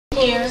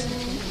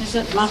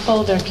Is it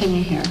muffled or can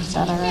you hear? Is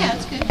that all right? Yeah,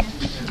 it's good.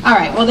 All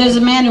right. Well, there's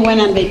a man who went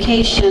on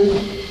vacation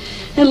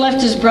and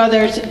left his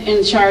brother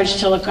in charge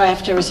to look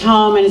after his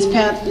home and his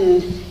pet.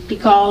 And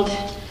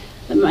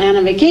the man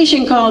on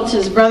vacation called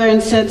his brother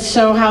and said,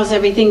 "So how's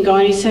everything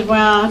going?" He said,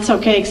 "Well, it's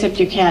okay except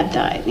your cat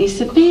died." And he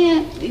said,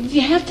 "Man, you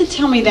have to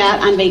tell me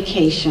that on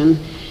vacation."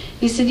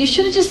 He said, "You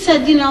should have just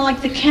said,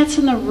 like the cat's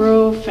on the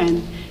roof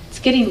and it's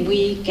getting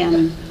weak,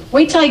 and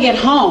wait till I get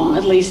home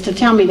at least to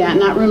tell me that,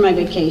 not ruin my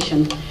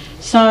vacation."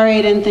 "Sorry,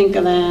 I didn't think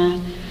of that."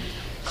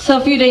 So a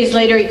few days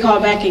later, he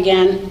called back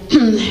again.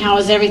 "How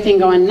is everything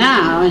going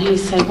now?" And he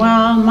said,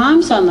 "Well,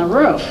 Mom's on the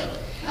roof."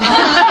 All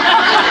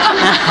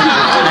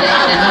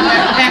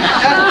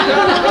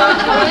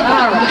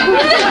right.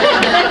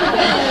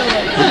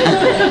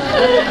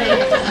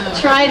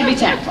 Try to be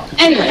tactful.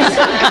 Anyways,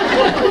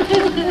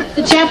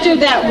 the chapter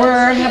that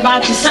we're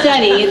about to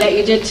study, that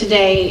you did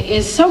today,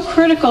 is so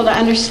critical to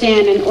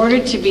understand in order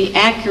to be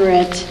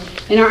accurate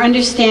in our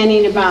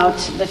understanding about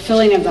the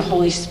filling of the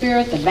Holy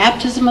Spirit, the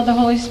baptism of the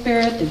Holy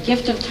Spirit, the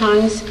gift of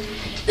tongues.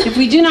 If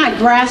we do not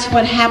grasp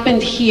what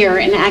happened here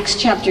in Acts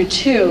chapter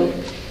 2,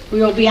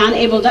 we will be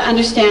unable to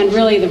understand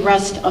really the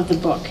rest of the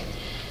book.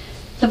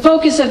 The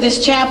focus of this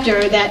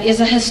chapter, that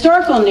is a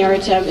historical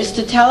narrative, is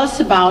to tell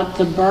us about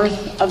the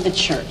birth of the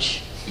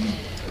church.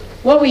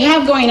 What we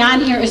have going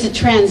on here is a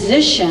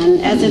transition,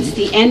 as it's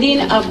the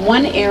ending of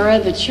one era,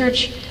 the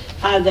church,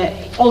 the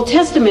Old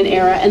Testament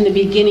era, and the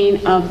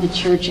beginning of the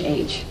church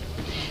age.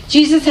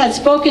 Jesus had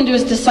spoken to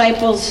his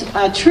disciples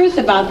truth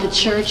about the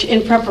church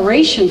in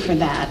preparation for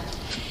that.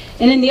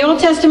 And in the Old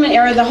Testament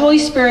era, the Holy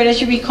Spirit,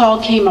 as you recall,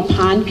 came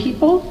upon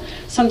people.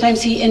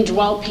 Sometimes he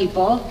indwelt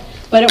people,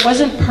 but it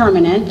wasn't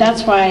permanent.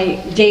 That's why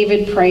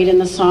David prayed in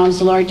the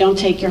Psalms, "Lord, don't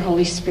take your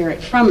Holy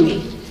Spirit from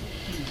me."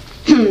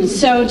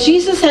 So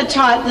Jesus had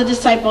taught the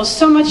disciples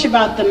so much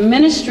about the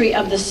ministry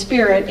of the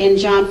Spirit in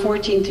John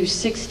 14 through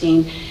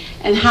 16,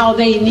 and how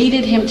they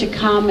needed him to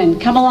come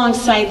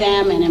alongside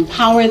them and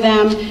empower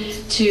them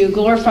to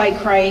glorify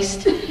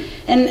Christ.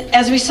 And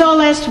as we saw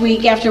last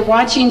week, after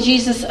watching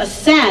Jesus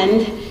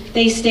ascend,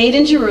 they stayed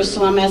in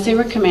Jerusalem as they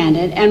were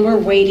commanded and were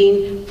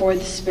waiting for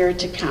the Spirit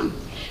to come.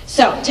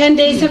 So 10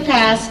 days have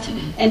passed,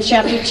 and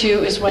chapter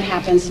 2 is what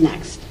happens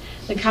next,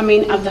 the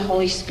coming of the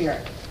Holy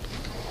Spirit.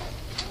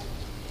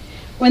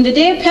 When the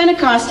day of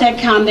Pentecost had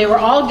come, they were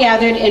all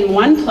gathered in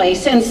one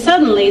place, and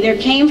suddenly there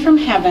came from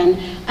heaven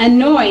a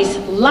noise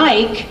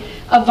like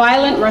a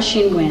violent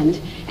rushing wind,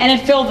 and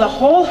it filled the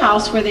whole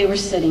house where they were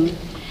sitting.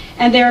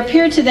 And there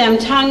appeared to them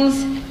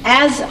tongues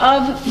as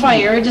of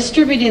fire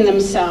distributing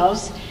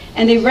themselves,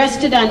 and they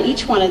rested on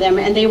each one of them,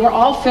 and they were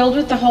all filled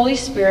with the Holy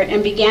Spirit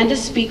and began to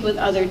speak with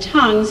other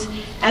tongues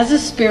as the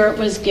Spirit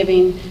was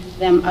giving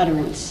them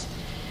utterance.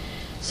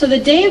 So the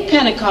day of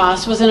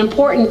Pentecost was an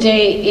important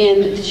day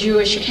in the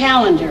Jewish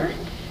calendar.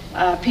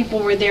 People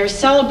were there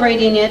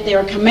celebrating it. They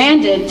were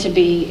commanded to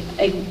be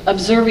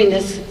observing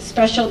this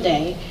special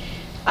day.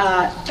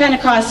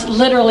 Pentecost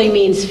literally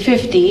means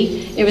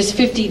 50. It was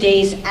 50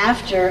 days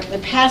after the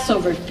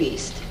Passover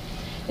feast.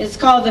 It's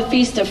called the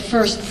Feast of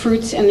First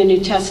Fruits in the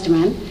New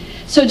Testament.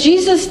 So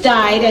Jesus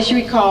died, as you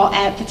recall,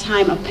 at the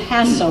time of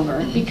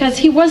Passover, because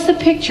he was the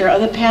picture of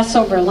the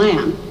Passover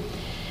lamb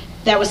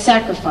that was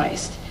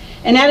sacrificed.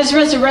 And at his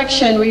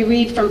resurrection, we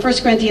read from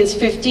 1 Corinthians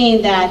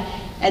 15 that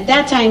at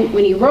that time,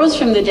 when he rose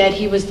from the dead,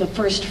 he was the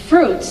first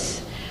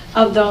fruits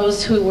of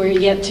those who were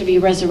yet to be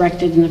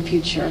resurrected in the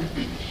future.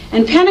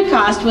 And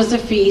Pentecost was a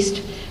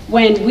feast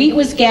when wheat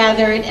was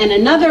gathered and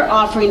another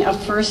offering of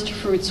first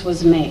fruits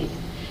was made.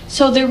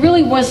 So there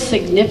really was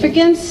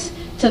significance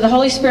to the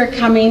Holy Spirit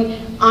coming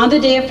on the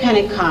day of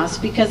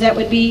Pentecost, because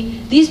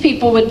these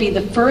people would be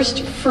the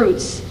first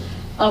fruits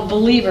of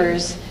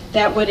believers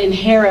that would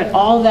inherit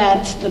all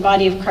that the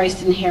body of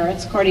Christ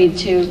inherits, according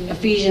to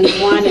Ephesians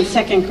 1 and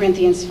 2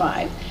 Corinthians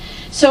 5.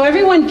 So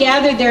everyone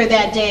gathered there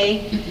that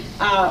day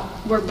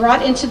were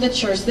brought into the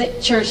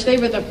church. They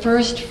were the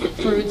first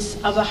fruits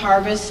of the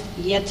harvest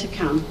yet to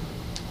come.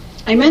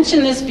 I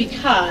mention this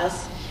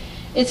because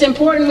it's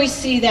important we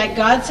see that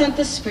God sent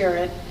the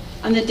Spirit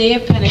on the day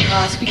of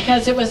Pentecost,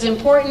 because it was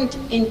important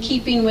in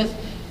keeping with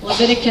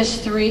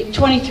Leviticus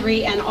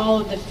 23 and all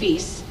of the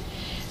feasts.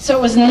 So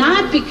it was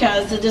not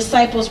because the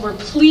disciples were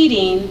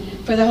pleading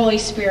for the Holy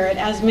Spirit,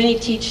 as many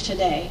teach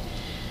today.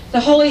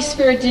 The Holy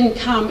Spirit didn't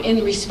come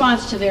in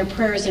response to their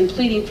prayers and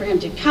pleading for him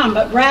to come,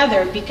 but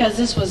rather because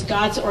this was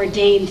God's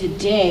ordained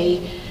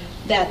day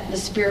that the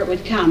Spirit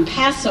would come.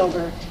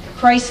 Passover,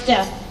 Christ's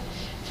death,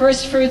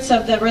 first fruits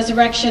of the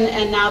resurrection,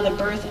 and now the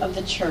birth of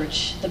the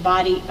church, the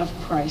body of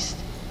Christ.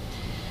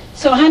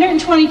 So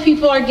 120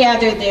 people are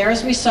gathered there,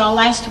 as we saw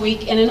last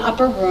week, in an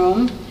upper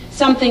room.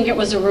 Some think it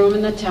was a room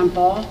in the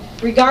temple.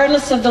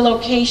 Regardless of the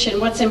location,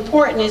 what's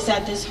important is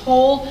that this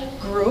whole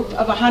group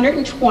of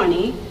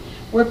 120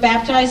 were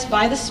baptized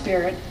by the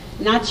Spirit,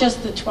 not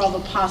just the 12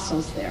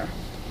 apostles there.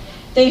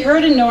 They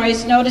heard a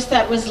noise. Notice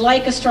that was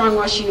like a strong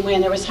rushing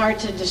wind. It was hard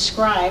to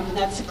describe.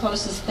 That's the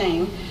closest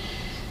thing.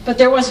 But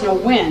there was no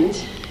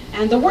wind.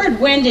 And the word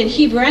wind in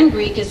Hebrew and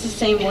Greek is the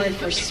same word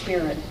for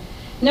spirit.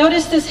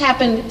 Notice this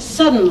happened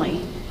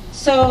suddenly.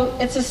 So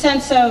it's a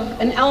sense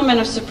of an element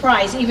of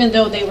surprise, even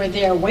though they were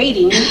there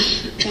waiting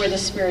for the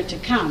Spirit to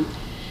come.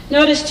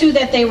 Notice too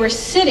that they were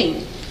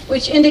sitting,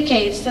 which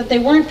indicates that they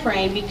weren't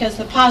praying, because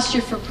the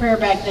posture for prayer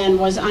back then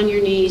was on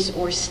your knees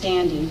or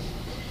standing.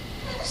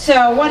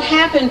 So what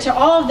happened to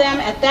all of them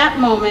at that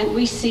moment,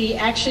 we see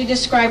actually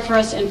described for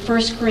us in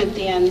 1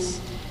 Corinthians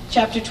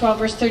chapter 12,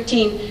 verse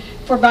 13.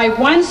 For by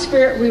one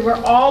Spirit we were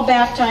all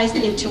baptized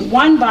into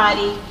one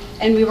body,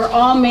 and we were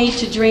all made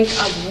to drink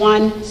of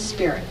one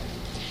Spirit.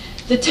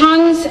 The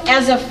tongues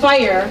as of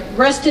fire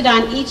rested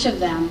on each of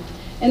them,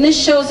 and this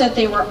shows that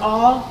they were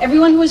all,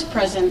 everyone who was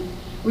present,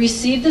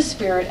 received the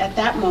Spirit at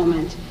that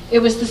moment. It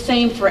was the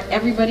same for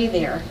everybody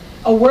there.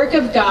 A work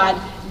of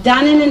God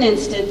done in an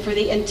instant for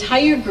the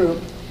entire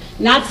group,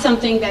 not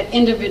something that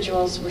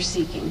individuals were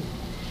seeking.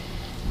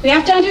 We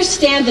have to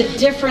understand the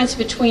difference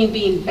between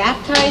being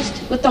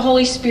baptized with the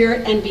Holy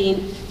Spirit and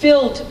being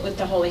filled with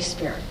the Holy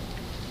Spirit.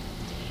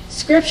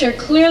 Scripture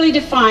clearly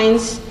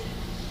defines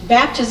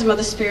baptism of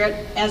the Spirit,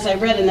 as I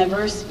read in the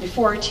verse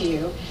before to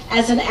you,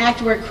 as an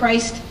act where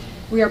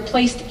we are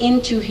placed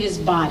into his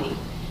body.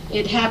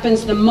 It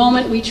happens the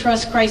moment we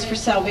trust Christ for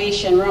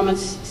salvation.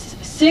 Romans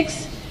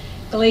 6,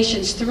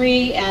 Galatians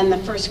 3, and the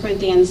 1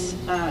 Corinthians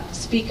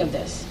speak of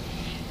this.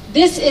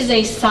 This is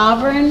a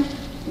sovereign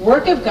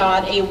work of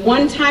God, a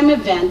one-time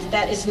event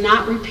that is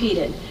not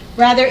repeated.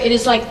 Rather, it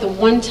is like the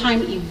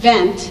one-time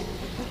event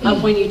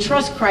of when you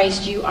trust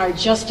Christ, you are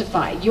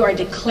justified. You are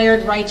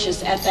declared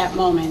righteous at that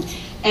moment.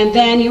 And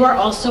then you are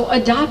also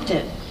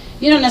adopted.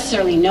 You don't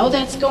necessarily know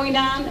that's going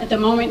on at the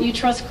moment you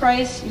trust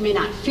Christ. You may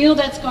not feel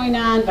that's going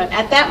on, but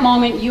at that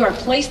moment you are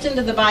placed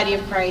into the body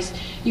of Christ.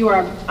 You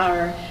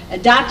are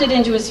adopted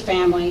into his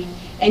family,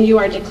 and you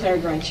are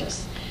declared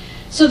righteous.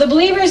 So the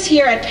believers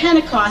here at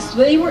Pentecost,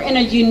 they were in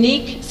a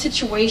unique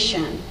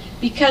situation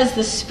because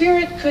the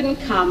Spirit couldn't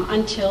come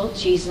until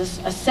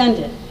Jesus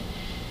ascended.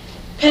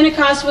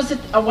 Pentecost was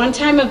a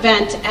one-time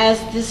event as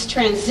this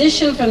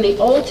transition from the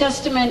Old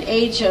Testament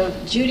age of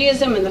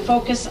Judaism and the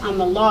focus on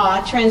the law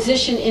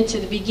transitioned into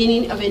the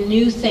beginning of a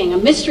new thing, a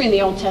mystery in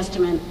the Old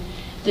Testament,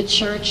 the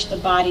church, the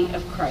body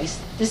of Christ.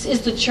 This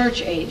is the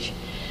church age.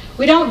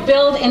 We don't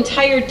build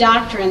entire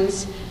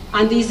doctrines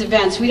on these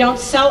events. We don't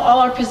sell all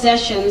our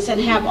possessions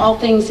and have all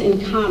things in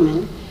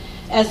common,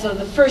 as though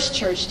the first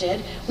church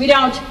did. We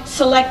don't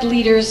select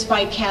leaders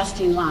by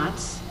casting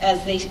lots,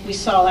 as we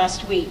saw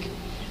last week.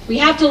 We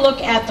have to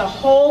look at the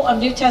whole of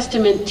New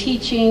Testament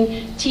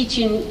teaching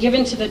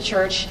given to the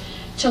church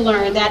to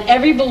learn that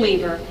every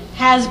believer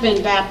has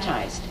been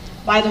baptized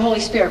by the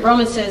Holy Spirit.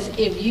 Romans says,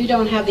 if you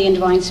don't have the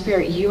indwelling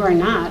Spirit, you are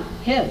not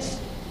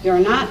his. You're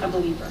not a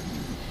believer.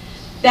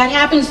 That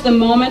happens the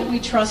moment we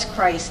trust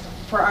Christ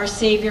for our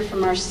Savior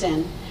from our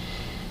sin.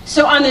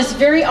 So on this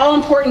very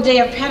all-important day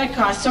of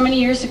Pentecost, so many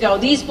years ago,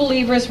 these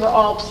believers were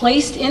all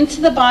placed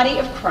into the body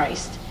of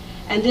Christ,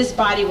 and this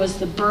body was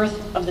the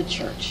birth of the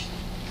church.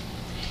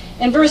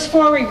 In verse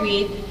 4 we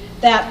read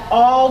that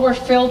all were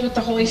filled with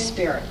the Holy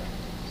Spirit.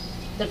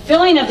 The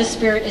filling of the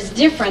Spirit is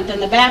different than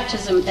the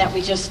baptism that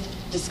we just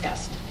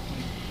discussed.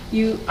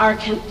 You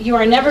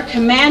are never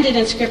commanded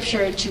in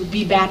Scripture to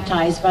be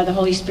baptized by the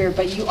Holy Spirit,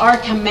 but you are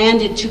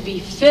commanded to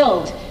be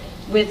filled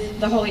with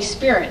the Holy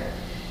Spirit.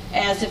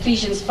 As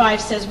Ephesians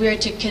 5 says, we are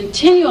to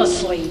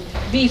continuously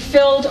be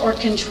filled or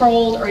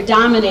controlled or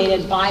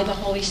dominated by the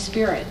Holy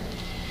Spirit.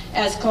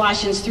 As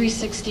Colossians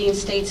 3:16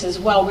 states as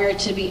well, we are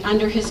to be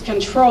under his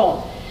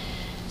control.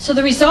 So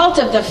the result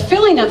of the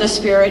filling of the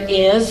Spirit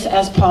is,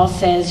 as Paul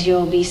says,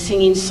 you'll be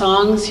singing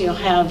songs, you'll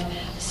have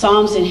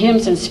psalms and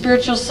hymns and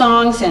spiritual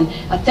songs and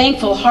a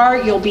thankful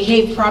heart. You'll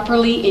behave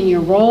properly in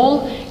your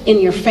role, in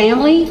your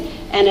family,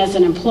 and as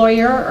an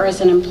employer or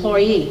as an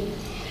employee.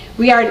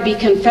 We are to be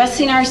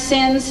confessing our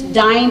sins,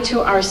 dying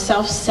to our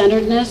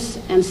self-centeredness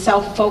and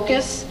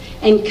self-focus,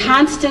 and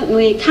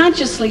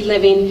consciously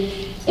living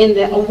in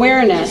the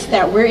awareness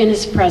that we're in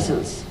his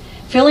presence,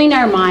 filling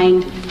our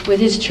mind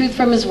with his truth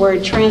from his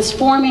word,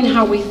 transforming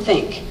how we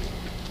think.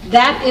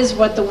 That is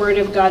what the word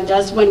of God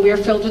does. When we are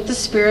filled with the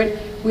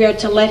Spirit, we are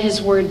to let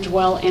his word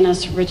dwell in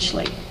us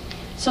richly.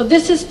 So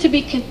this is to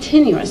be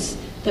continuous,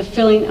 the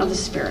filling of the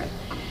Spirit.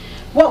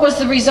 What was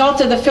the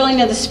result of the filling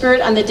of the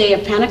Spirit on the day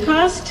of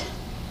Pentecost?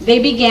 They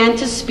began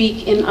to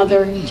speak in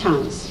other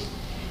tongues.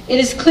 It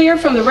is clear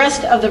from the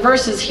rest of the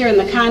verses here in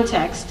the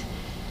context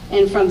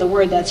and from the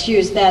word that's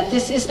used that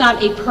this is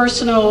not a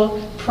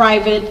personal,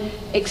 private,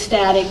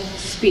 ecstatic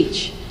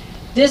speech.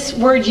 This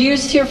word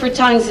used here for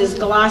tongues is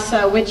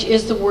glossa, which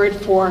is the word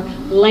for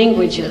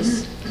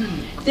languages.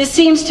 This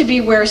seems to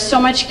be where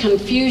so much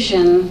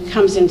confusion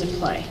comes into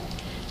play.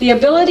 The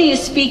ability to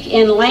speak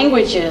in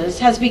languages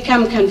has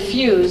become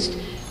confused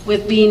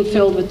with being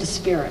filled with the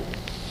Spirit.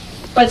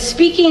 But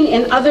speaking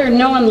in other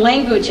known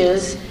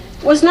languages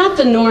was not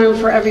the norm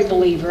for every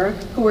believer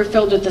who were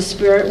filled with the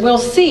Spirit. We'll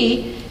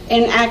see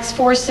in Acts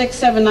 4, 6,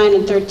 7, 9,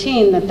 and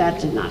 13 that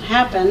did not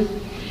happen.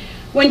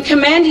 When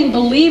commanding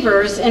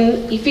believers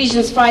in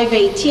Ephesians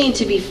 5:18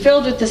 to be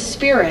filled with the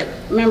Spirit,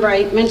 remember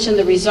I mentioned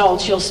the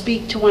results. You'll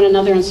speak to one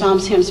another in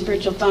psalms, hymns,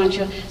 spiritual songs.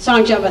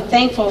 You'll have a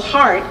thankful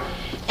heart.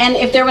 And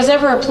if there was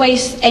ever a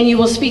place, and you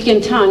will speak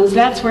in tongues,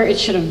 that's where it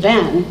should have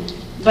been.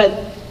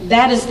 But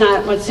that is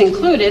not what's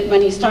included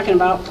when he's talking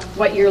about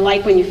what you're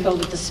like when you're filled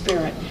with the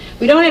Spirit.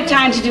 We don't have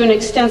time to do an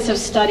extensive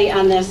study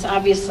on this,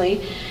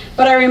 obviously,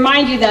 but I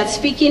remind you that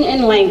speaking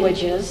in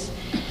languages,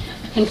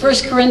 in 1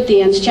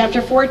 Corinthians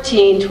chapter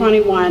 14,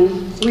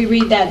 21, we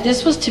read that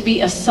this was to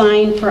be a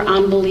sign for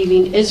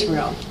unbelieving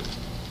Israel.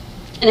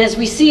 And as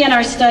we see in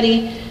our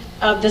study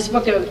of this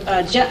book,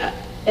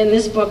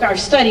 our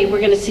study, we're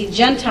going to see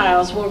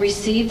Gentiles will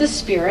receive the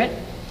Spirit,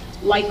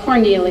 like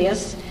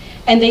Cornelius,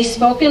 and they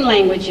spoke in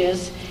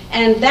languages,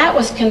 and that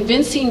was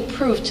convincing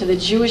proof to the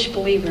Jewish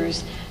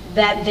believers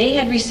that they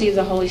had received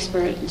the Holy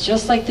Spirit,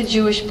 just like the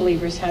Jewish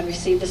believers had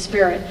received the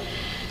Spirit.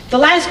 The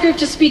last group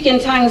to speak in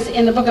tongues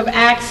in the book of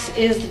Acts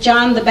is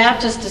John the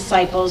Baptist's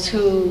disciples,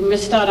 who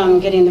missed out on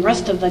getting the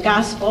rest of the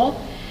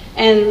gospel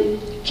and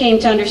came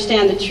to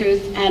understand the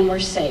truth and were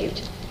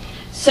saved.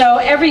 So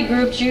every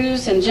group,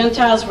 Jews and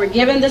Gentiles, were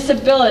given this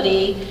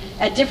ability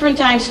at different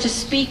times to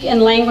speak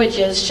in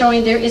languages,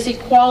 showing there is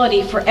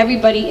equality for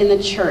everybody in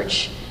the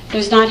church.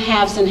 There's not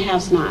haves and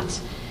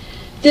have-nots.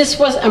 This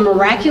was a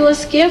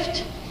miraculous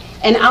gift,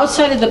 and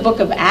outside of the book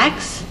of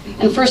Acts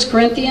and 1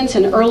 Corinthians,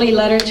 an early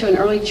letter to an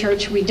early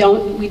church, we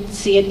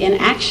see it in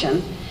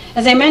action.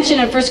 As I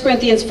mentioned in 1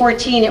 Corinthians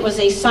 14, it was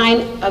a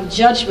sign of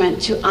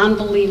judgment to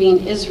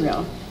unbelieving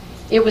Israel.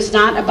 It was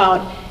not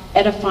about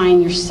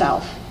edifying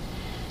yourself.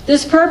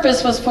 This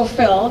purpose was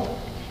fulfilled,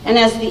 and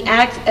as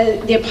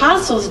the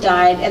apostles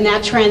died, and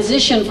that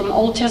transition from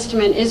Old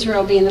Testament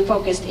Israel being the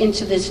focus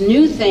into this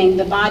new thing,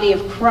 the body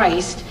of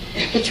Christ,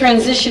 the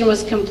transition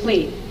was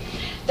complete.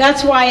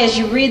 That's why as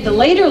you read the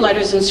later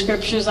letters in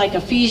scriptures like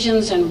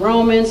Ephesians and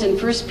Romans and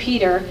 1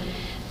 Peter,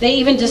 they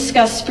even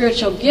discuss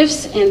spiritual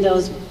gifts in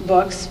those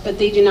books, but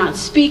they do not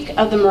speak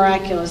of the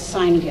miraculous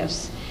sign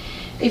gifts.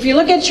 If you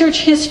look at church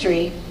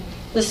history,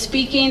 the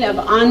speaking of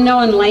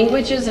unknown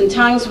languages and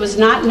tongues was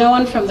not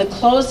known from the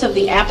close of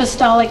the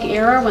apostolic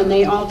era, when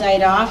they all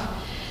died off,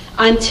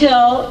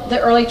 until the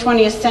early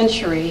 20th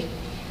century,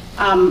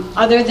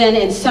 other than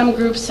in some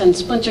groups and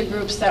splinter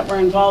groups that were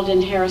involved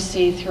in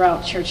heresy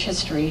throughout church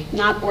history,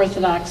 not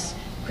Orthodox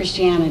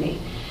Christianity.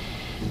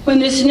 When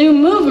this new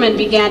movement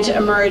began to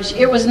emerge,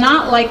 it was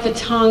not like the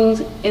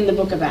tongues in the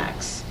book of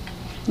Acts.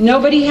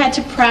 Nobody had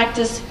to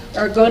practice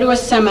or go to a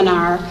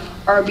seminar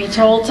or be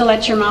told to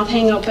let your mouth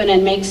hang open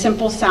and make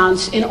simple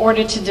sounds in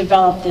order to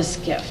develop this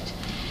gift.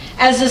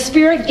 As the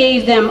Spirit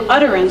gave them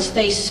utterance,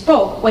 they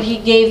spoke what he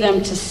gave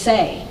them to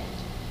say.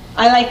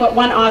 I like what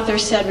one author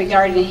said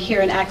regarding here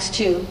in Acts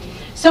 2.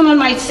 Someone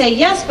might say,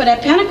 yes, but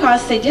at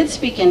Pentecost they did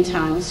speak in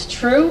tongues.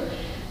 True,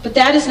 but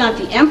that is not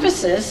the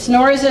emphasis,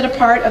 nor is it a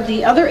part of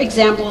the other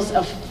examples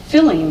of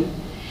filling.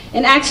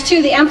 In Acts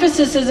 2, the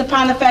emphasis is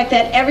upon the fact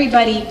that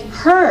everybody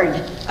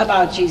heard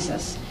about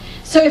Jesus.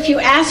 So if you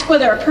ask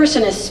whether a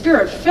person is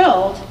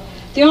Spirit-filled,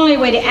 the only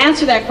way to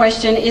answer that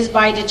question is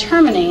by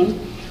determining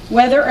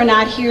whether or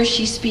not he or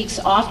she speaks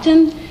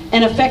often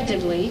and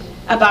effectively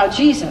about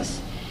Jesus.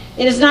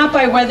 It is not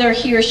by whether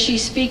he or she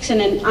speaks in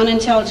an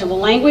unintelligible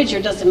language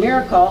or does a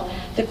miracle.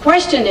 The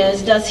question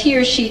is, does he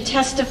or she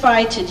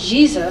testify to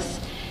Jesus,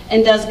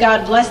 and does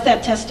God bless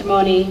that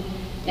testimony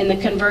in the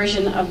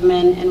conversion of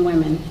men and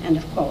women? End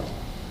of quote.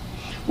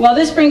 Well,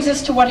 this brings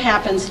us to what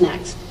happens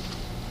next.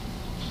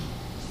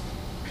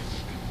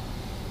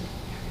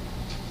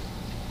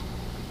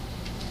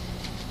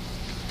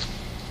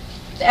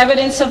 The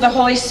evidence of the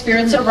Holy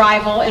Spirit's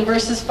arrival in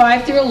verses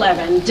 5 through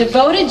 11.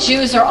 Devoted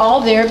Jews are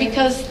all there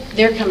because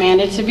they're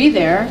commanded to be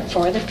there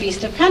for the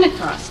Feast of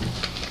Pentecost.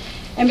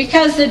 And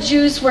because the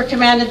Jews were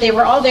commanded, they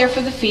were all there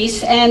for the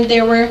feast, and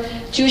there were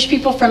Jewish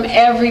people from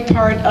every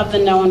part of the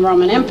known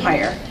Roman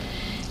Empire.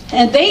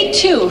 And they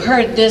too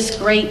heard this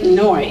great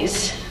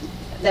noise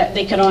that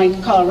they could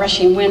only call a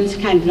rushing wind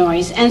kind of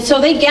noise. And so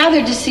they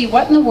gathered to see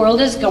what in the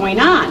world is going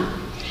on.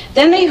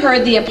 Then they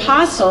heard the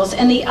apostles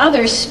and the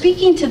others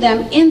speaking to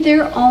them in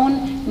their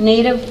own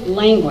native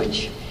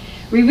language.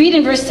 We read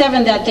in verse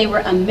 7 that they were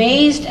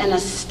amazed and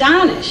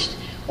astonished.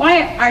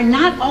 Why are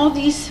not all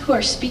these who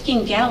are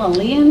speaking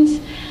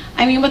Galileans?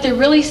 I mean, what they're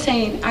really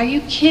saying, are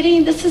you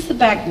kidding? This is the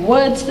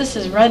backwoods. This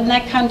is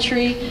redneck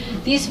country.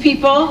 These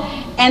people,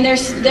 and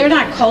they're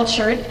not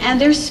cultured,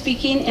 and they're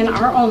speaking in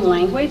our own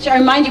language. I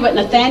remind you what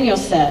Nathanael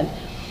said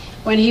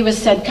when he was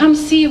said, come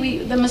see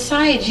the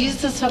Messiah,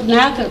 Jesus of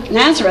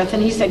Nazareth.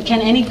 And he said,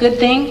 can any good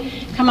thing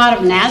come out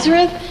of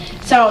Nazareth?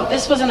 So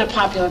this wasn't a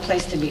popular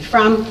place to be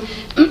from.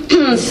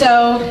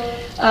 So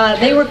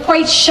they were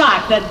quite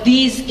shocked that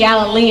these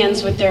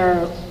Galileans with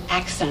their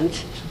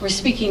accent were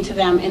speaking to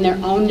them in their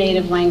own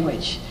native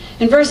language.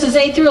 In verses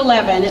 8 through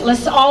 11, it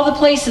lists all the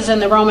places in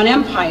the Roman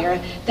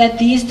Empire that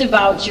these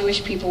devout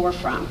Jewish people were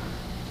from.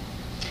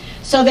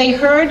 So they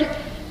heard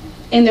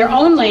in their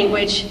own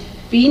language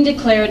being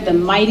declared the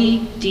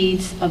mighty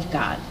deeds of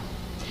God.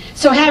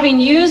 So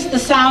having used the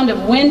sound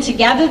of wind to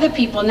gather the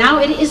people, now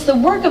it is the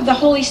work of the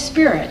Holy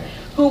Spirit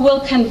who will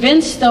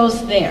convince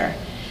those there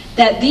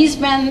that these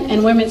men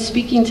and women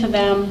speaking to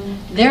them,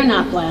 they're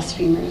not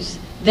blasphemers.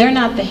 They're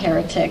not the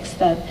heretics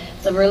that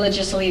the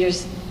religious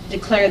leaders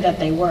declared that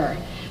they were,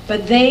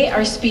 but they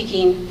are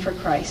speaking for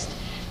Christ.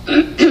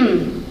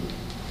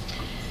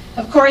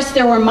 Of course,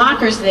 there were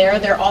mockers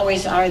there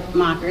always are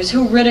mockers,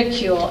 who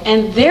ridicule,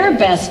 and their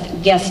best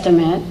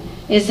guesstimate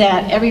is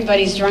that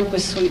everybody's drunk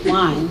with sweet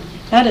wine.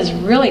 That is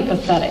really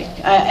pathetic.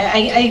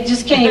 I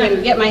just can't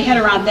even get my head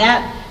around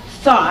that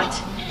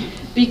thought,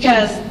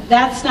 because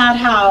that's not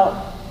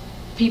how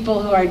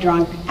people who are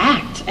drunk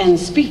act and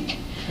speak.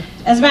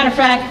 As a matter of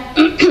fact,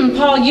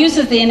 Paul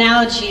uses the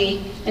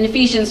analogy in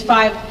Ephesians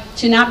 5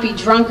 to not be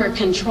drunk or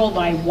controlled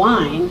by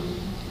wine.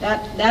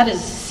 That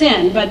is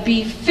sin, but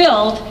be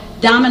filled,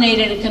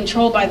 dominated, and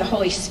controlled by the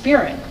Holy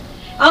Spirit.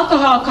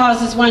 Alcohol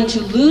causes one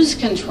to lose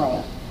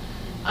control,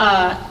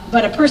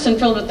 but a person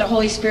filled with the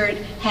Holy Spirit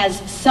has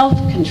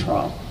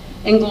self-control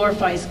and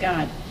glorifies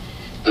God.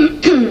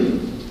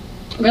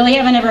 Really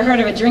haven't ever heard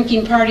of a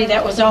drinking party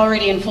that was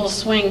already in full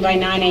swing by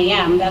 9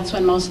 a.m. That's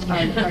when most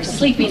are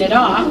sleeping it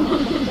off.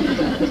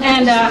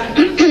 And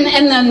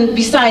then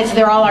besides,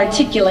 they're all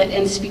articulate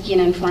and speaking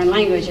in foreign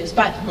languages.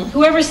 But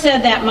whoever said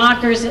that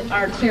mockers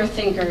are clear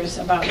thinkers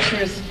about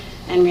truth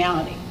and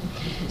reality.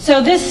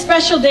 So this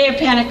special day of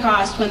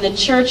Pentecost, when the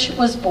church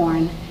was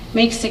born,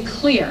 makes it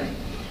clear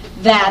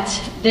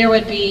that there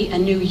would be a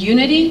new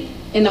unity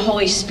in the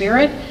Holy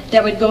Spirit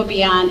that would go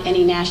beyond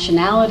any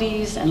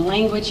nationalities and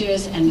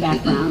languages and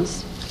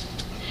backgrounds.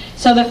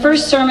 So the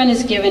first sermon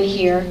is given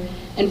here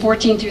in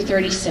 14 through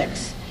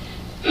 36.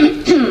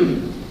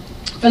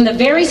 From the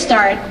very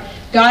start,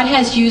 God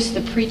has used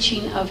the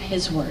preaching of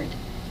his word.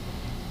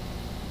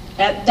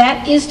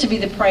 That is to be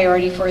the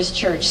priority for his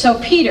church. So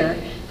Peter,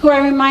 who I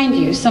remind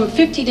you, some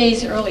 50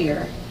 days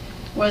earlier,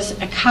 was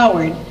a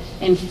coward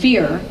in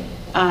fear,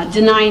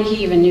 denying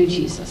he even knew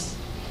Jesus.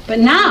 But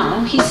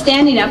now he's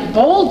standing up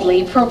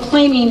boldly,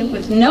 proclaiming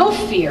with no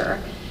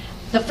fear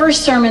the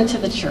first sermon to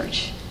the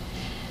church.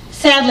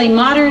 Sadly,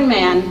 modern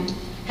man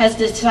has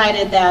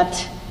decided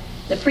that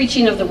the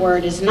preaching of the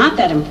word is not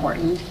that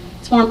important.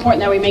 It's more important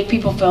that we make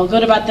people feel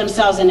good about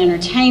themselves and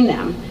entertain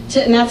them.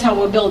 And that's how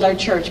we'll build our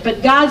church.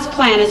 But God's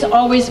plan has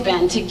always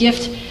been to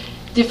gift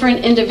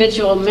different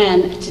individual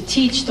men to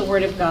teach the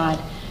word of God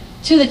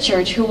to the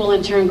church, who will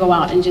in turn go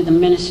out and do the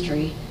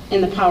ministry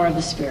in the power of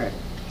the Spirit.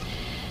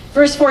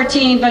 Verse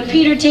 14, but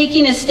Peter,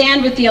 taking his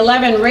stand with the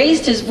 11,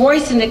 raised his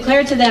voice and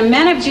declared to them,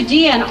 men of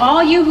Judea and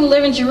all you who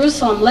live in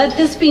Jerusalem, let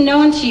this be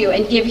known to you,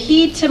 and give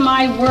heed to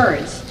my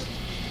words.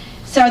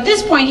 So at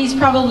this point, he's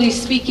probably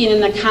speaking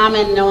in the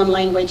common known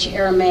language,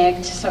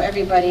 Aramaic, so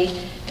everybody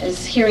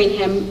is hearing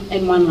him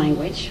in one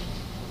language.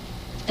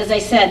 As I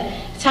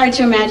said, it's hard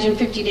to imagine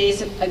 50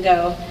 days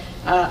ago,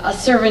 a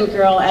servant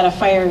girl at a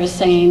fire was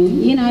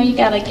saying, you know, you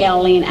got a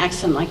Galilean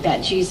accent like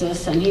that,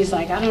 Jesus. And he's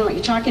like, I don't know what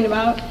you're talking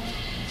about.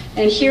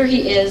 And here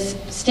he is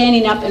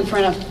standing up in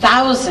front of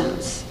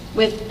thousands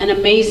with an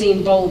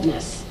amazing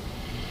boldness.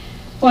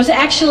 What was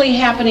actually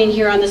happening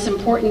here on this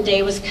important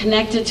day was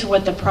connected to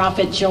what the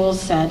prophet Joel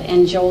said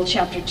in Joel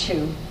chapter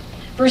 2.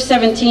 Verse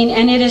 17,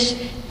 and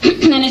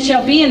it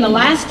shall be in the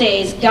last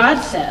days, God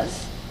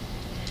says,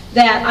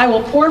 that I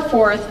will pour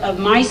forth of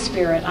my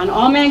spirit on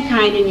all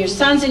mankind, and your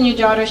sons and your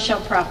daughters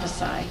shall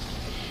prophesy.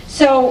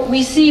 So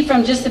we see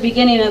from just the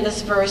beginning of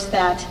this verse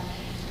that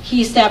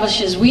he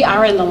establishes we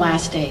are in the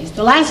last days.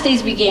 The last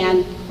days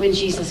began when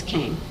Jesus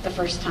came the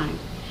first time.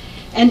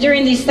 And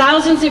during these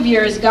thousands of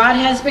years, God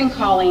has been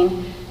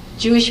calling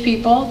Jewish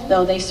people,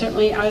 though they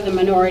certainly are the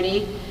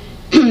minority,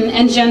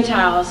 and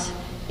Gentiles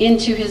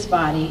into his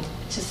body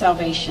to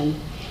salvation.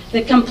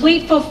 The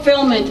complete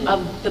fulfillment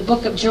of the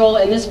book of Joel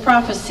in this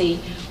prophecy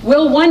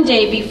will one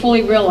day be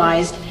fully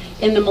realized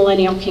in the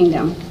millennial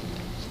kingdom.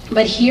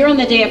 But here on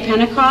the day of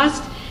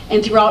Pentecost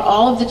and throughout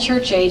all of the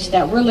church age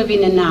that we're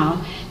living in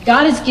now,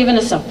 God has given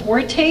us a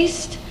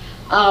foretaste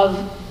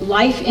of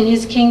life in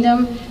his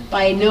kingdom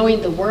by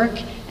knowing the work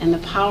and the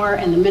power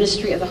and the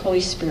ministry of the Holy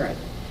Spirit.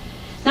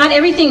 Not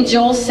everything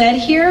Joel said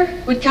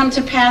here would come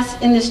to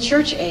pass in this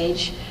church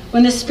age.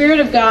 When the Spirit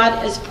of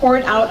God is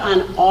poured out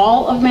on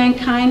all of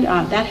mankind,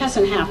 that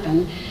hasn't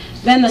happened.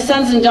 Then the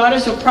sons and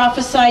daughters will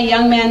prophesy,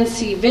 young men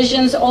see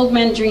visions, old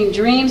men dream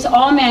dreams.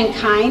 All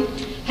mankind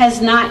has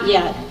not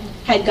yet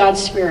had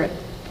God's Spirit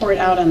poured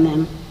out on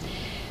them.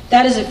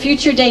 That is a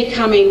future day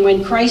coming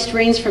when Christ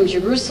reigns from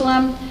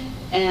Jerusalem,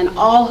 and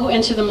all who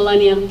enter the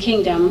millennial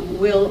kingdom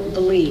will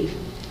believe.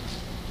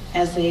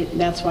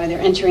 That's why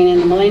they're entering in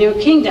the millennial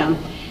kingdom.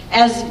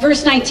 As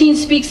verse 19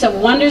 speaks of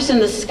wonders in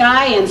the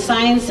sky and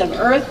signs of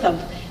earth,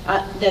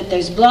 that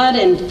there's blood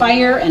and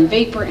fire and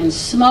vapor and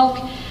smoke,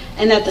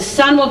 and that the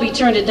sun will be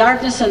turned to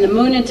darkness and the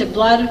moon into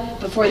blood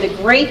before the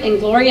great and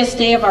glorious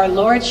day of our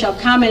Lord shall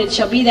come, and it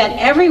shall be that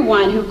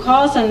everyone who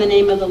calls on the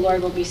name of the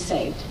Lord will be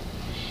saved.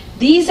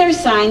 These are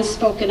signs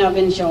spoken of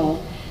in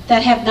Joel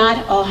that have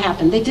not all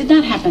happened. They did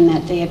not happen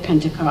that day at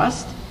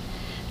Pentecost.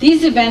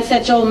 These events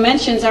that Joel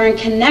mentions are in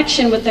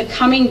connection with the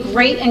coming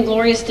great and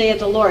glorious day of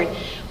the Lord.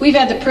 We've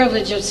had the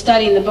privilege of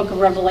studying the book of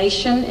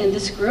Revelation in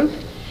this group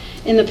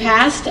in the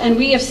past, and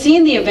we have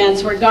seen the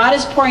events where God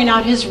is pouring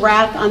out his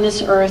wrath on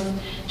this earth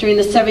during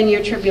the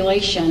 7-year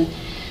tribulation.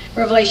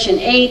 Revelation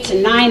 8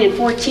 and 9 and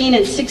 14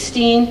 and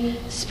 16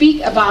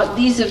 speak about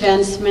these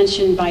events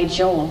mentioned by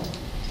Joel.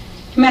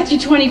 In Matthew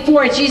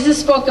 24, Jesus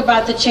spoke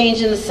about the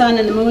change in the sun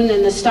and the moon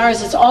and the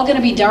stars. It's all going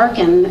to be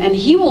darkened, and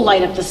he will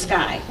light up the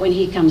sky when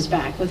he comes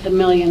back with the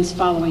millions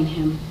following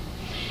him.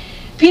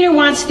 Peter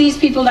wants these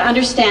people to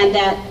understand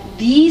that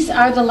these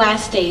are the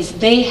last days.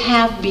 They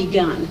have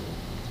begun.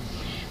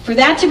 For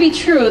that to be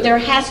true, there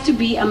has to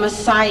be a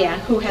Messiah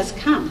who has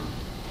come.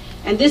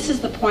 And this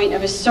is the point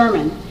of his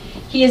sermon.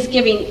 He is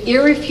giving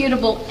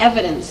irrefutable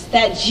evidence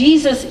that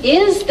Jesus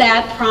is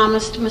that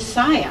promised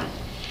Messiah.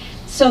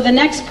 So the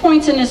next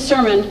points in his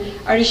sermon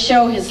are to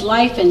show his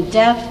life and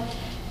death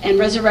and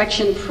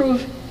resurrection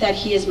prove that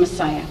he is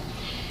Messiah.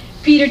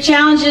 Peter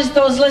challenges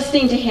those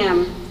listening to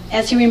him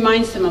as he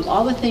reminds them of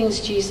all the things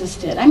Jesus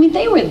did. I mean,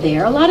 they were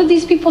there. A lot of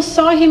these people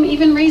saw him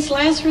even raise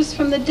Lazarus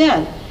from the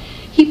dead.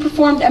 He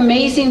performed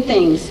amazing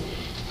things,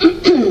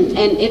 and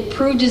it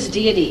proved his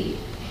deity.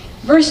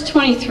 Verse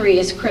 23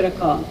 is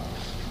critical.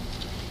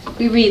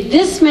 We read,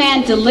 "This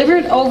man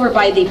delivered over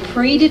by the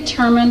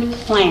predetermined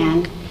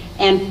plan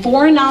and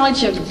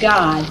foreknowledge of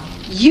God,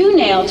 you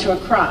nailed to a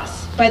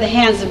cross by the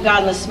hands of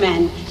godless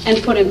men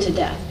and put him to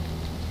death."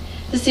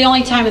 This is the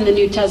only time in the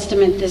New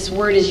Testament this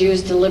word is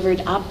used,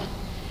 delivered up.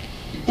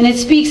 And it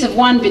speaks of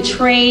one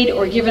betrayed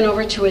or given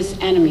over to his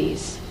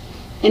enemies.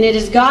 And it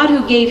is God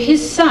who gave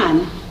his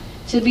Son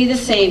to be the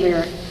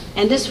Savior.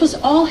 And this was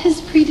all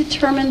his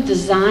predetermined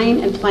design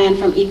and plan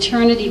from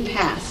eternity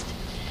past.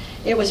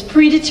 It was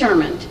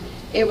predetermined.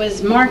 It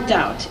was marked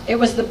out. It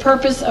was the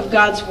purpose of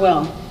God's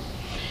will.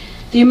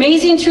 The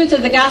amazing truth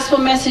of the gospel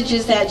message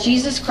is that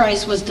Jesus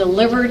Christ was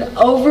delivered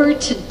over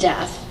to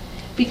death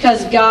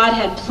because God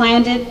had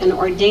planned it and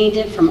ordained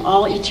it from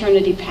all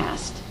eternity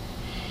past.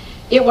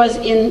 It was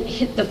in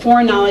the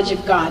foreknowledge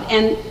of God.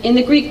 And in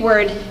the Greek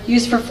word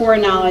used for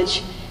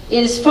foreknowledge,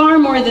 it is far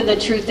more than the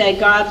truth that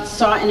God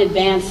saw in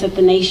advance that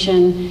the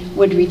nation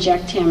would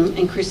reject him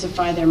and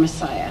crucify their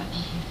Messiah.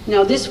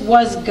 No, this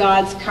was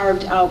God's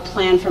carved out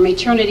plan from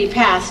eternity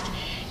past.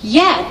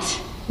 Yet,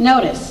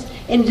 notice,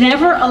 it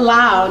never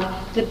allowed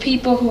the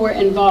people who were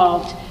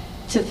involved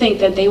to think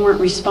that they weren't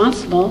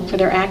responsible for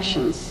their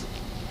actions.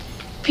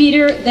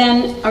 Peter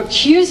then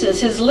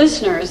accuses his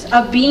listeners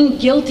of being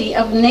guilty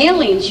of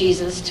nailing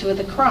Jesus to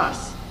the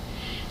cross.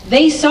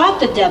 They sought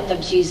the death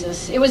of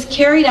Jesus. It was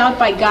carried out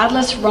by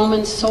godless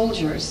Roman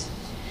soldiers.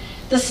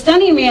 The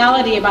stunning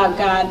reality about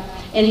God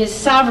and his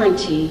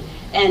sovereignty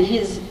and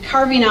his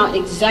carving out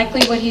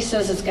exactly what he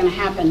says is going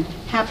to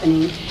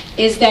happening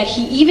is that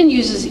he even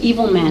uses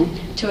evil men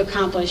to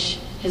accomplish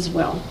his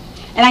will.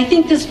 And I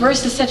think this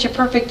verse is such a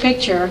perfect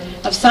picture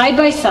of side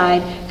by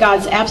side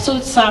God's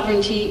absolute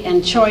sovereignty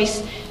and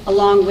choice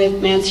along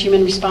with man's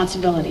human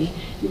responsibility.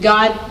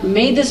 God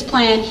made this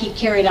plan, he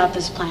carried out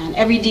this plan.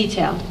 Every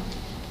detail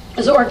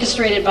was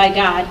orchestrated by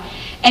God.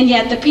 And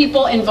yet the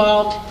people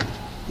involved,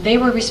 they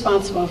were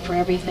responsible for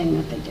everything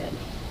that they did.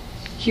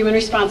 Human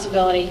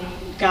responsibility,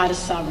 God is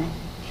sovereign.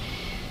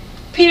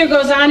 Peter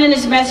goes on in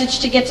his message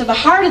to get to the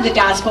heart of the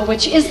gospel,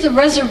 which is the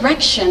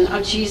resurrection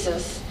of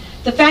Jesus.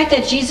 The fact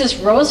that Jesus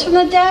rose from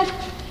the dead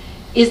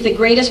is the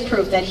greatest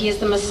proof that he is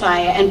the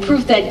Messiah and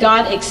proof that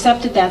God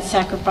accepted that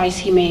sacrifice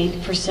he made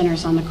for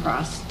sinners on the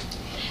cross.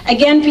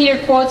 Again,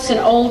 Peter quotes an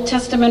Old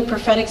Testament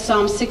prophetic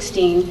Psalm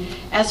 16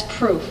 as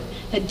proof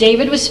that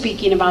David was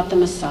speaking about the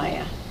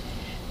Messiah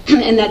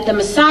and that the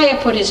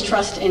Messiah put his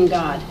trust in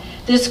God.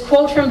 This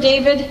quote from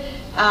David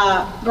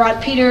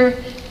brought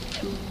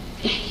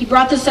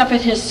this up in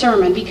his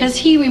sermon because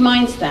he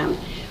reminds them,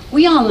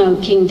 we all know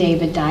King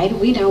David died.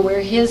 We know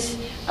where his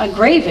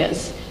grave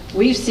is.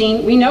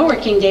 We know where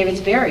King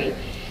David's buried.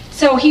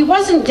 So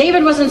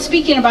David wasn't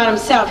speaking about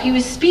himself. He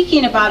was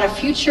speaking about a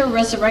future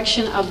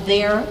resurrection of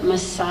their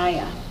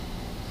Messiah.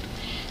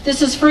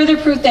 This is further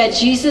proof that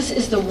Jesus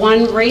is the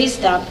one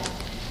raised up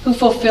who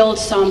fulfilled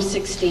Psalm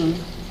 16.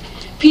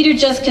 Peter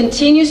just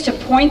continues to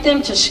point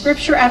them to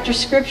scripture after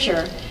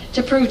scripture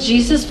to prove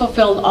Jesus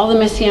fulfilled all the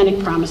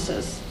messianic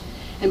promises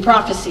and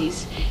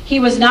prophecies. He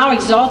was now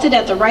exalted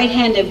at the right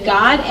hand of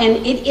God,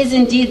 and it is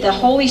indeed the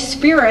Holy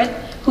Spirit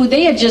who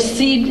they had just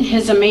seen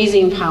his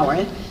amazing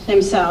power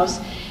themselves.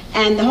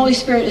 And the Holy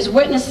Spirit is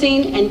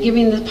witnessing and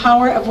giving the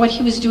power of what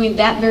he was doing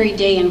that very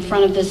day in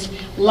front of this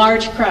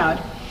large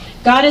crowd.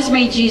 God has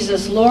made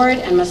Jesus Lord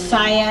and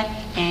Messiah,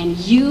 and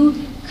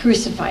you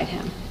crucified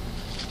him.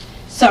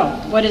 So,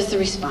 what is the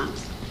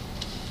response?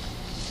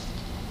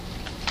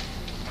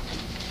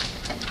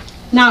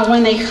 Now,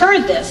 when they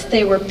heard this,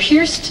 they were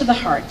pierced to the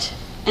heart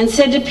and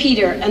said to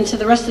Peter and to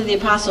the rest of the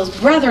apostles,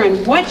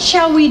 "Brethren, what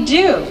shall we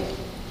do?"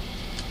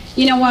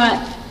 You know what?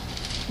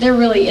 There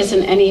really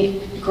isn't any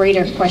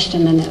greater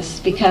question than this,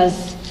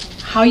 because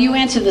how you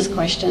answer this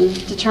question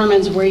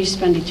determines where you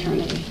spend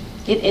eternity.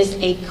 It is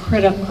a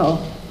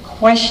critical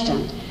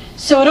question.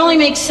 So it only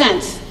makes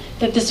sense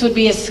that this would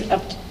be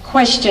a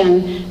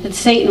question that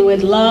Satan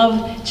would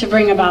love to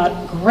bring about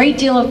a great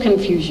deal of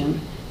confusion,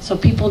 so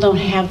people don't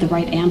have the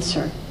right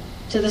answer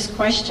to this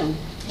question.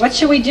 What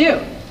should we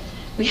do?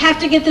 We have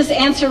to get this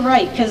answer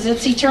right because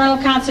it's eternal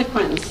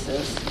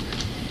consequences.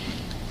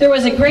 There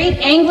was a great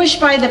anguish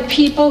by the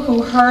people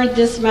who heard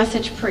this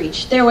message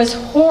preached. There was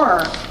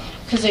horror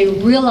because they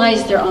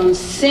realized their own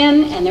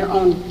sin and their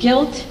own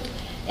guilt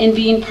in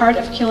being part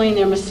of killing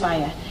their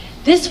Messiah.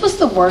 This was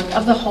the work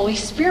of the Holy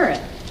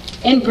Spirit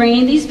in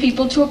bringing these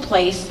people to a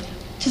place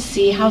to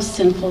see how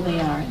sinful they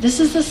are. This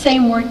is the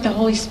same work the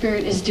Holy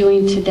Spirit is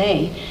doing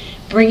today,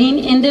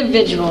 bringing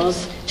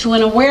individuals to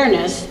an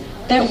awareness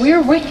that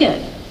we're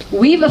wicked.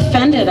 We've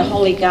offended a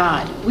holy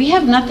God. We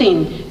have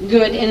nothing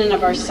good in and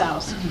of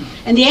ourselves.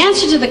 And the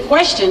answer to the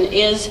question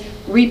is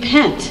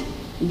repent.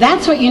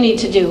 That's what you need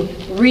to do.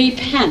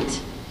 Repent,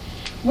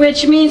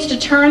 which means to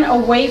turn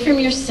away from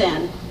your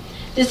sin.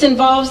 This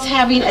involves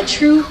having a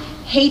true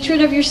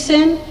hatred of your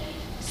sin,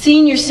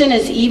 seeing your sin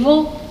as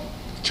evil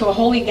to a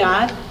holy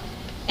God,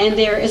 and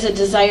there is a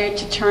desire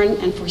to turn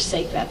and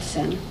forsake that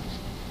sin.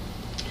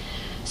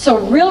 So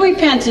real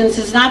repentance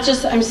is not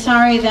just, I'm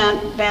sorry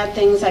that bad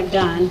things I've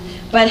done,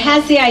 but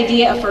has the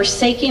idea of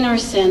forsaking our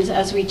sins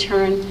as we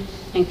turn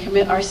and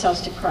commit ourselves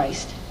to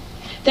Christ.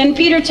 Then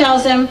Peter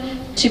tells them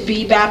to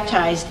be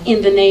baptized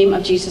in the name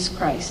of Jesus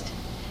Christ.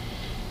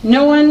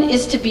 No one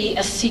is to be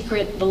a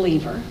secret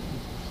believer.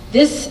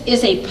 This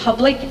is a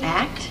public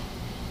act,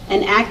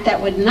 an act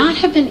that would not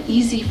have been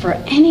easy for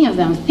any of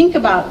them. Think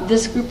about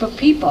this group of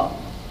people.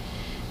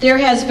 There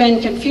has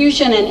been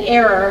confusion and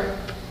error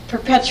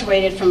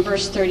perpetuated from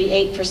verse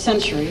 38 for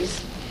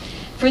centuries.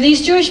 For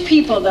these Jewish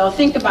people, though,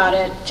 think about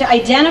it, to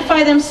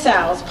identify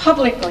themselves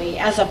publicly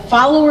as a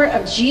follower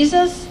of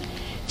Jesus,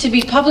 to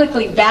be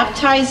publicly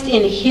baptized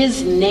in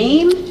his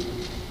name,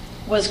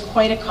 was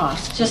quite a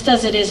cost, just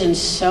as it is in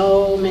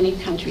so many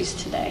countries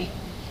today.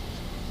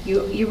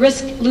 You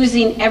risk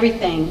losing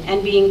everything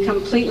and being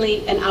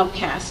completely an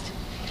outcast.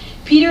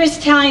 Peter is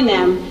telling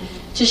them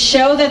to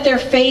show that their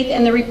faith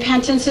and their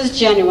repentance is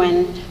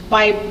genuine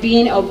by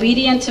being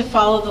obedient to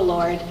follow the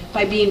Lord,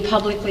 by being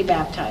publicly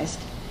baptized.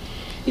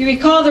 You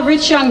recall the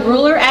rich young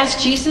ruler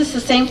asked Jesus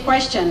the same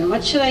question,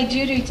 what should I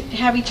do to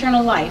have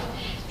eternal life?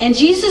 And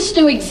Jesus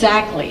knew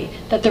exactly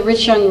that the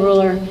rich young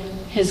ruler,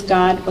 his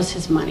God, was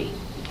his money.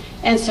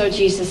 And so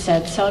Jesus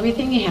said, sell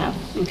everything you have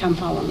and come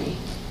follow me.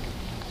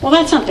 Well,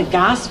 that's not the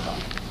gospel,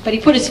 but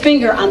he put his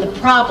finger on the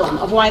problem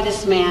of why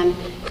this man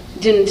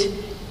didn't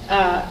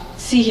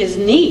see his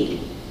need.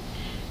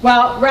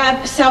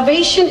 Well,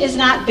 salvation is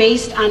not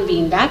based on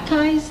being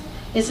baptized.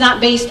 It's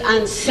not based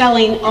on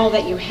selling all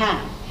that you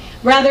have.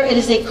 Rather, it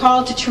is a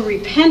call to true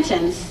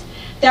repentance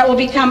that will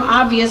become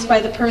obvious by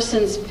the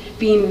person's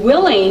being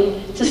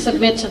willing to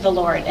submit to the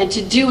Lord and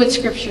to do what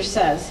Scripture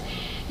says.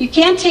 You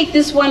can't take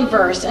this one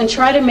verse and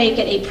try to make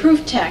it a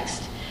proof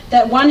text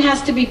that one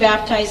has to be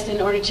baptized in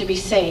order to be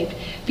saved,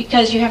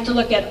 because you have to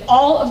look at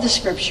all of the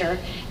Scripture,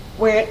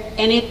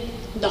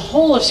 the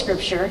whole of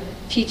Scripture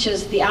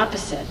teaches the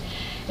opposite.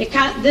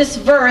 This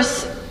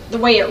verse, the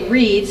way it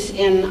reads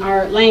in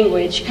our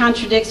language,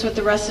 contradicts what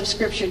the rest of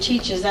Scripture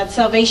teaches, that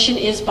salvation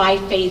is by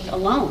faith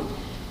alone.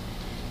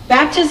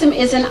 Baptism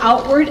is an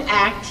outward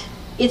act.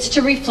 It's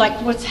to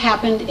reflect what's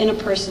happened in a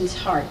person's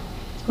heart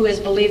who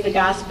has believed the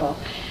gospel.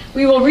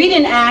 We will read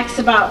in Acts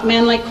about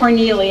men like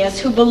Cornelius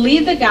who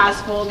believed the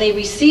gospel, they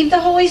received the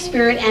Holy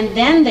Spirit, and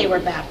then they were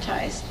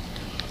baptized.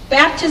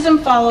 Baptism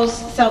follows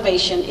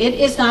salvation. It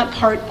is not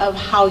part of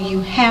how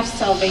you have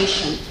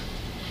salvation.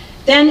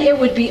 Then it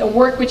would be a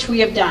work which we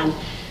have done.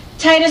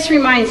 Titus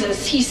reminds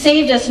us, he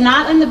saved us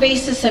not on the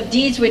basis of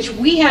deeds which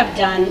we have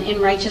done in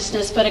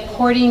righteousness, but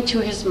according to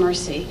his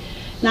mercy,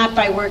 not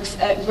by works.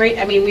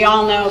 We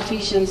all know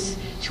Ephesians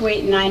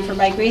 2:8-9, for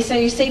by grace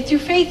are you saved through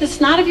faith. It's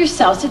not of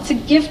yourselves, it's a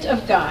gift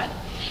of God.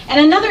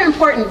 And another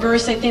important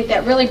verse, I think,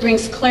 that really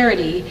brings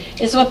clarity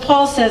is what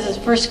Paul says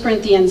in 1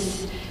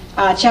 Corinthians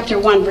chapter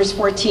 1, verse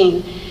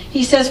 14.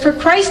 He says, for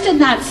Christ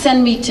did not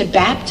send me to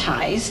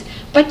baptize,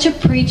 but to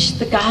preach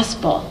the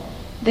gospel.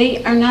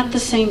 They are not the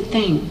same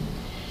thing.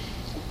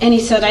 And he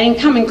said, I didn't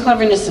come in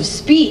cleverness of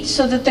speech,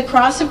 so that the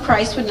cross of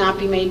Christ would not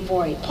be made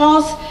void.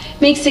 Paul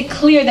makes it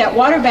clear that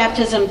water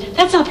baptism,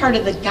 that's not part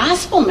of the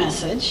gospel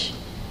message.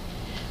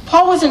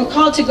 Paul wasn't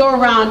called to go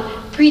around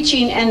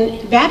preaching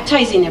and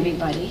baptizing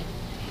everybody.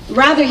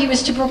 Rather, he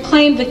was to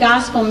proclaim the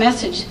gospel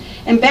message.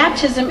 And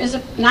baptism is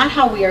not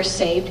how we are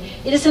saved.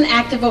 It is an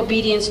act of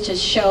obedience to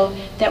show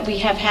that we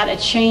have had a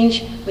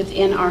change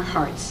within our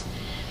hearts.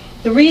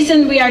 The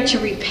reason we are to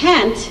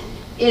repent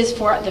is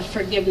for the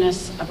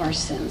forgiveness of our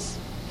sins.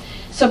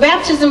 So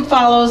baptism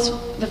follows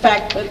the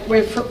fact that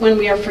when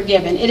we are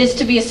forgiven. It is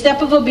to be a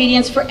step of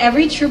obedience for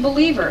every true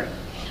believer.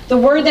 The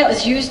word that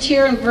was used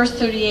here in verse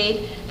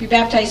 38, be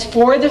baptized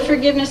for the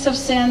forgiveness of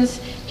sins,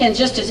 can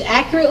just as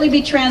accurately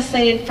be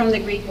translated from the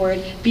Greek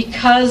word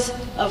because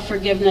of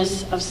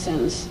forgiveness of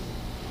sins.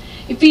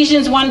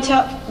 Ephesians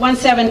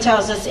 1:7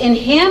 tells us, in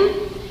him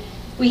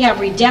we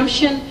have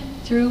redemption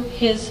through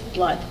his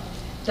blood,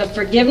 the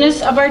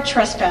forgiveness of our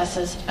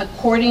trespasses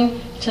according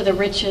to the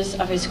riches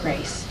of his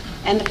grace.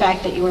 And the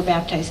fact that you were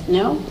baptized.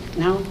 No.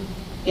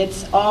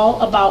 It's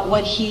all about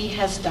what he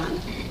has done.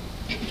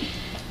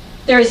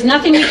 There is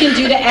nothing we can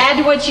do to add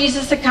to what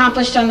Jesus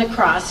accomplished on the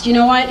cross. You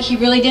know what? He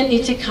really didn't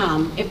need to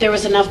come if there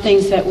was enough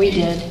things that we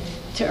did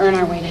to earn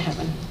our way to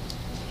heaven.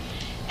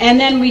 And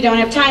then we don't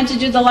have time to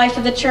do the life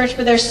of the church,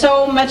 but there's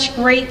so much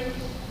great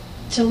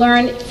to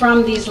learn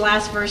from these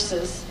last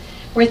verses,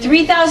 where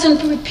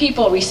 3,000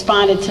 people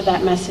responded to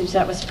that message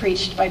that was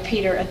preached by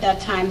Peter at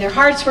that time. Their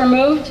hearts were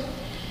moved,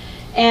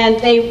 and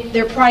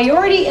their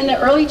priority in the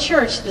early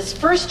church, this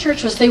first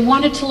church, was they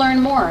wanted to learn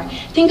more.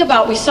 Think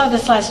about, we saw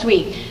this last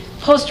week,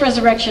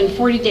 post-resurrection,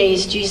 40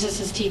 days, Jesus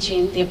is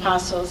teaching the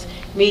apostles,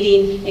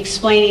 meeting,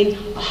 explaining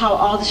how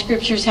all the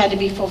scriptures had to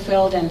be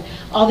fulfilled and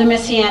all the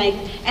messianic,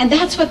 and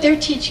that's what they're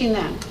teaching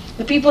them.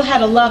 The people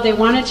had a love, they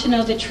wanted to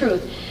know the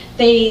truth.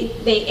 They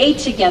ate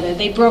together,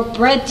 they broke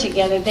bread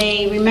together,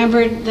 they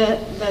remembered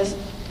the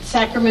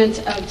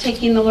sacrament of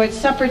taking the Lord's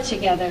Supper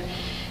together.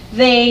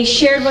 They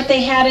shared what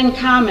they had in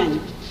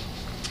common.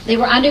 They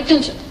were under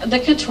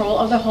the control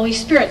of the Holy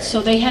Spirit,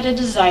 so they had a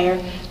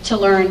desire to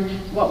learn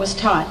what was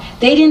taught.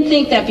 They didn't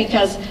think that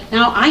because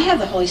now I have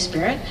the Holy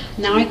Spirit,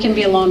 now I can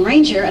be a lone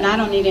ranger and I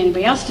don't need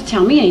anybody else to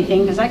tell me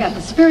anything because I got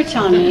the Spirit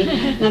telling me.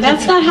 Now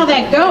that's not how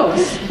that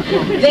goes.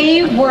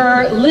 They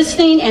were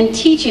listening and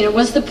teaching. It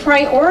was the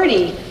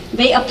priority.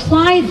 They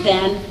applied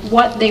then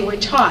what they were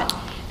taught,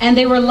 and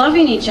they were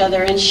loving each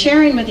other and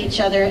sharing with each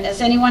other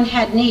as anyone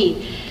had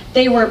need.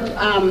 They were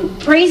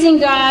praising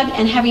God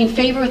and having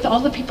favor with all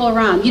the people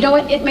around. You know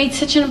what? It made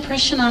such an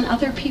impression on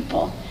other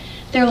people.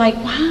 They're like,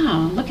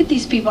 wow, look at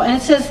these people. And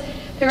it says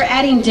they were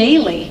adding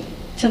daily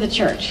to the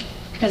church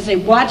because they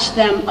watched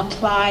them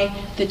apply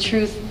the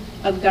truth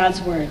of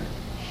God's word.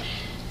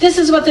 This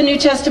is what the New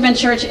Testament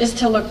church is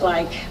to look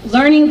like.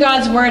 Learning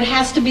God's word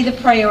has to be the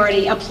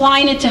priority.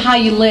 Applying it to how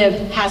you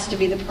live has to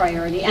be the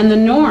priority. And the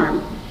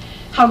norm,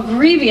 how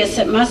grievous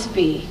it must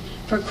be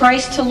for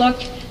Christ to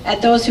look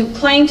at those who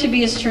claim to be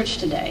his church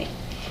today,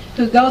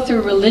 who go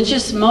through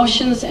religious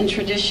motions and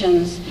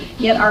traditions,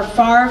 yet are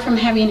far from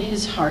having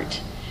his heart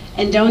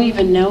and don't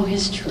even know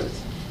his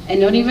truth and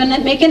don't even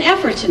make an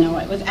effort to know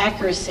it with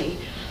accuracy.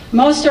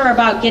 Most are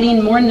about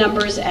getting more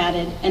numbers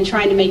added and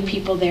trying to make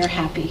people there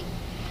happy.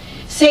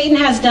 Satan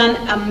has done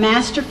a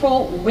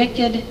masterful,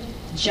 wicked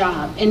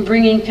job in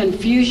bringing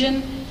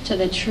confusion to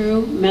the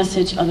true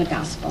message of the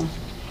gospel.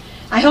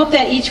 I hope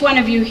that each one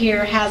of you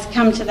here has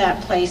come to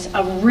that place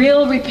of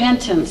real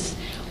repentance,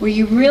 where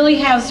you really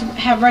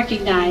have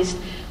recognized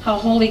how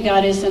holy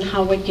God is and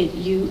how wicked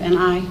you and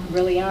I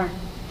really are.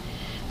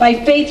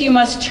 By faith, you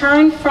must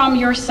turn from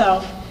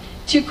yourself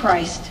to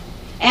Christ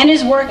and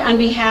his work on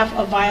behalf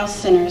of vile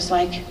sinners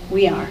like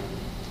we are,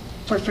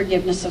 for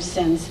forgiveness of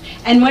sins.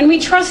 And when we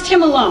trust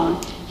him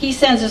alone, he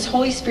sends his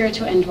Holy Spirit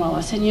to indwell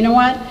us. And you know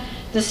what?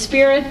 The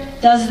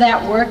Spirit does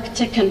that work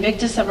to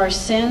convict us of our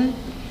sin.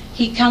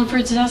 He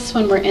comforts us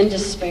when we're in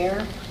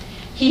despair.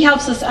 He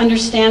helps us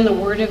understand the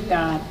Word of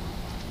God.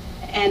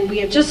 And we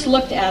have just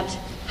looked at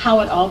how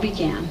it all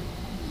began.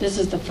 This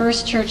is the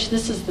first church.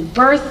 This is the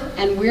birth,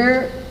 and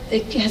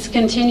it has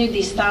continued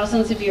these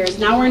thousands of years.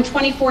 Now we're in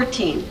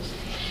 2014.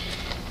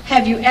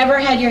 Have you ever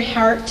had your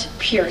heart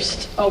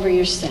pierced over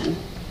your sin,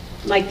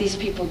 like these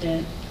people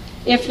did?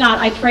 If not,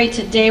 I pray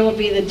today will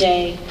be the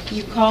day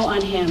you call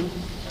on him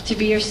to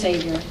be your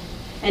Savior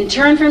and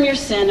turn from your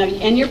sin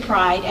and your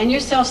pride and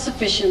your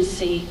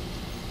self-sufficiency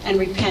and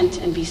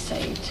repent and be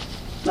saved.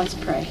 Let's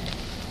pray.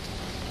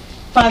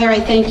 Father,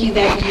 I thank you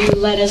that you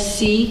let us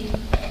see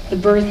the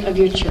birth of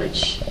your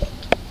church.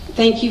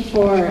 Thank you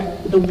for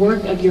the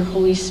work of your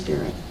Holy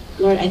Spirit.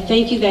 Lord, I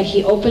thank you that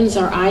he opens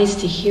our eyes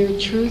to hear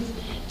truth,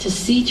 to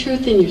see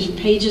truth in your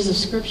pages of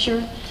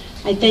Scripture.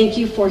 I thank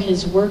you for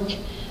his work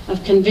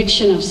of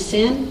conviction of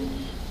sin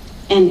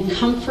and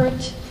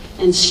comfort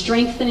and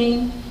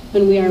strengthening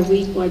when we are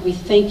weak. Lord, we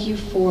thank you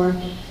for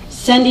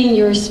sending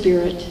your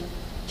Spirit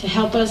to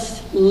help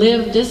us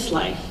live this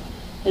life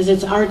as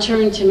it's our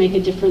turn to make a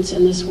difference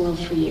in this world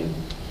for you.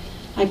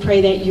 I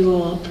pray that you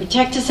will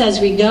protect us as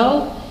we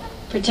go,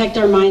 protect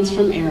our minds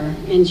from error.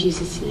 In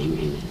Jesus' name,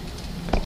 amen.